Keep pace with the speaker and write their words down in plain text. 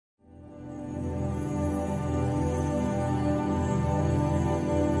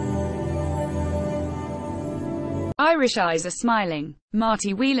Irish eyes are smiling.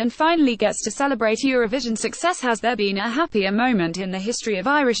 Marty Whelan finally gets to celebrate Eurovision success. Has there been a happier moment in the history of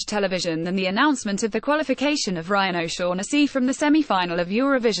Irish television than the announcement of the qualification of Ryan O'Shaughnessy from the semi-final of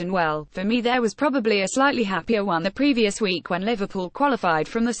Eurovision? Well, for me there was probably a slightly happier one the previous week when Liverpool qualified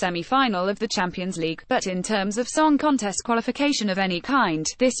from the semi-final of the Champions League, but in terms of song contest qualification of any kind,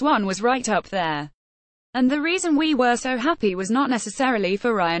 this one was right up there. And the reason we were so happy was not necessarily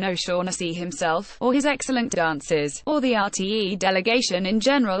for Ryan O'Shaughnessy himself, or his excellent dances, or the RTE delegation in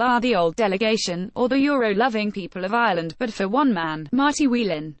general, or the old delegation, or the Euro-loving people of Ireland, but for one man, Marty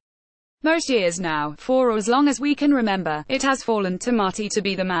Whelan. Most years now, for as long as we can remember, it has fallen to Marty to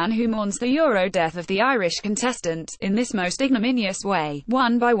be the man who mourns the Euro death of the Irish contestant, in this most ignominious way.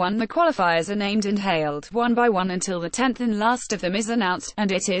 One by one the qualifiers are named and hailed, one by one until the 10th and last of them is announced,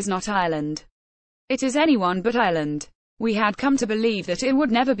 and it is not Ireland. It is anyone but Ireland. We had come to believe that it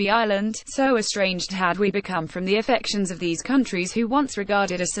would never be Ireland, so estranged had we become from the affections of these countries who once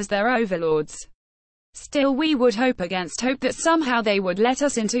regarded us as their overlords. Still we would hope against hope that somehow they would let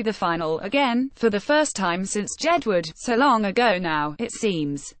us into the final again, for the first time since Jedward, so long ago now, it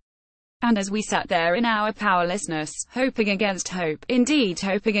seems. And as we sat there in our powerlessness, hoping against hope, indeed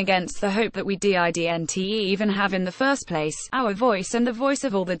hoping against the hope that we didn't even have in the first place, our voice and the voice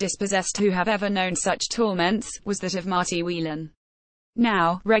of all the dispossessed who have ever known such torments, was that of Marty Whelan.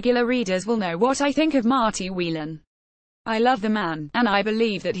 Now, regular readers will know what I think of Marty Whelan. I love the man, and I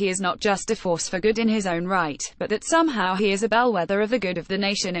believe that he is not just a force for good in his own right, but that somehow he is a bellwether of the good of the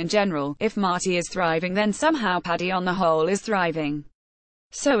nation in general. If Marty is thriving, then somehow Paddy on the whole is thriving.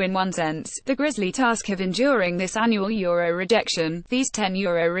 So in one sense, the grisly task of enduring this annual Euro rejection, these 10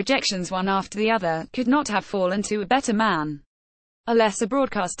 Euro rejections one after the other, could not have fallen to a better man. A lesser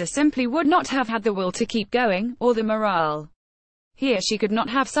broadcaster simply would not have had the will to keep going, or the morale. Here she could not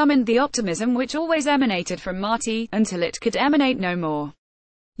have summoned the optimism which always emanated from Marty, until it could emanate no more.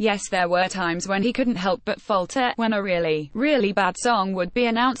 Yes, there were times when he couldn't help but falter, when a really bad song would be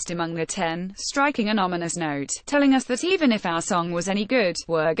announced among the 10, striking an ominous note, telling us that even if our song was any good,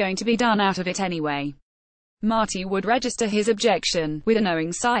 we're going to be done out of it anyway. Marty would register his objection, with a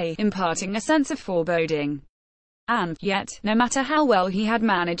knowing sigh, imparting a sense of foreboding. And, yet, no matter how well he had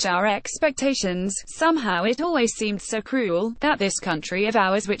managed our expectations, somehow it always seemed so cruel, that this country of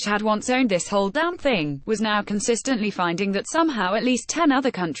ours which had once owned this whole damn thing, was now consistently finding that somehow at least 10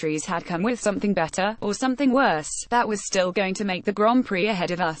 other countries had come with something better, or something worse, that was still going to make the Grand Prix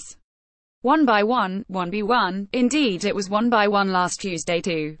ahead of us. One by one, 1v1, indeed it was one by one last Tuesday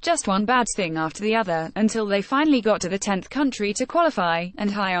too, just one bad thing after the other, until they finally got to the 10th country to qualify, and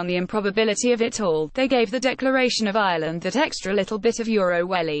high on the improbability of it all, they gave the declaration of Ireland that extra little bit of Euro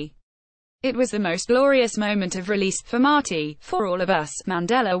welly. It was the most glorious moment of release, for Marty, for all of us.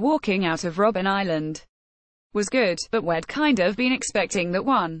 Mandela walking out of Robben Island was good, but we'd kind of been expecting that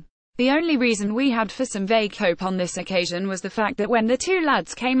one. The only reason we had for some vague hope on this occasion was the fact that when the two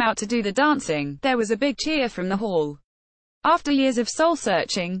lads came out to do the dancing, there was a big cheer from the hall. After years of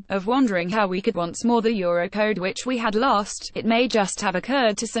soul-searching, of wondering how we could once more the Eurocode which we had lost, it may just have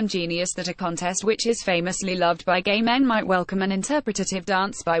occurred to some genius that a contest which is famously loved by gay men might welcome an interpretative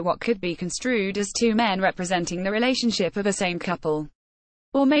dance by what could be construed as two men representing the relationship of a same couple.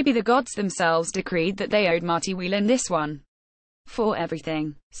 Or maybe the gods themselves decreed that they owed Marty Whelan this one. For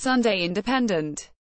everything. Sunday Independent.